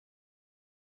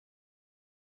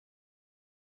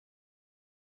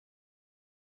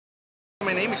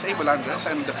my name is Abe Olandres.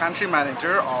 I'm the country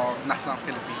manager of Nuffnang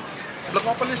Philippines.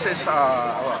 Blogopolis is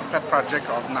a pet project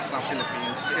of Nuffnang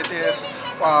Philippines. It is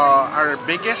our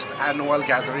biggest annual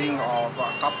gathering of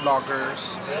top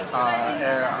bloggers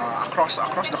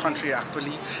across the country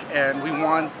actually, and we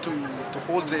want to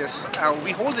hold this.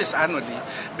 We hold this annually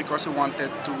because we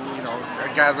wanted to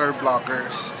gather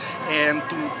bloggers and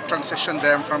to transition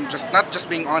them from not just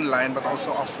being online but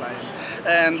also offline,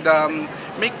 and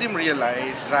make them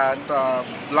realize that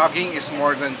blogging is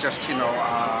more than just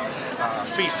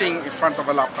facing in front of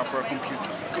a laptop or a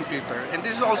computer. And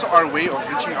this is also our way of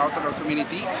reaching out to our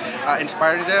community,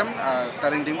 inspiring them,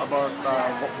 telling them about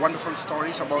wonderful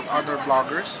stories about other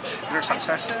bloggers, their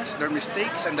successes, their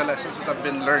mistakes, and the lessons that have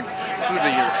been learned through the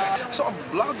years. So a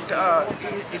blog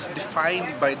is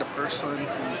defined by the person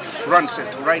who runs it,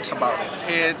 who writes about it.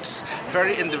 It's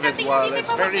very individual,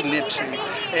 it's very niche,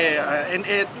 and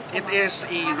it is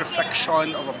a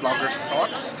reflection of a blogger's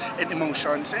thoughts and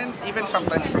emotions, and even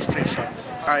sometimes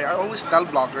frustrations. I always tell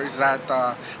bloggers that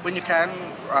when you can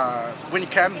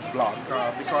blog,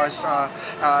 because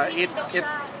it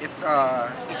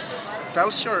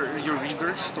tells your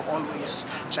readers to always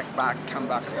come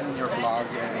back in your blog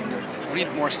and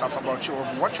read more stuff about you or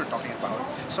what you're talking about.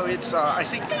 So it's I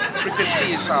think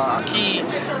frequency is a key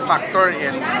factor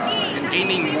in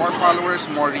gaining more followers,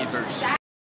 more readers.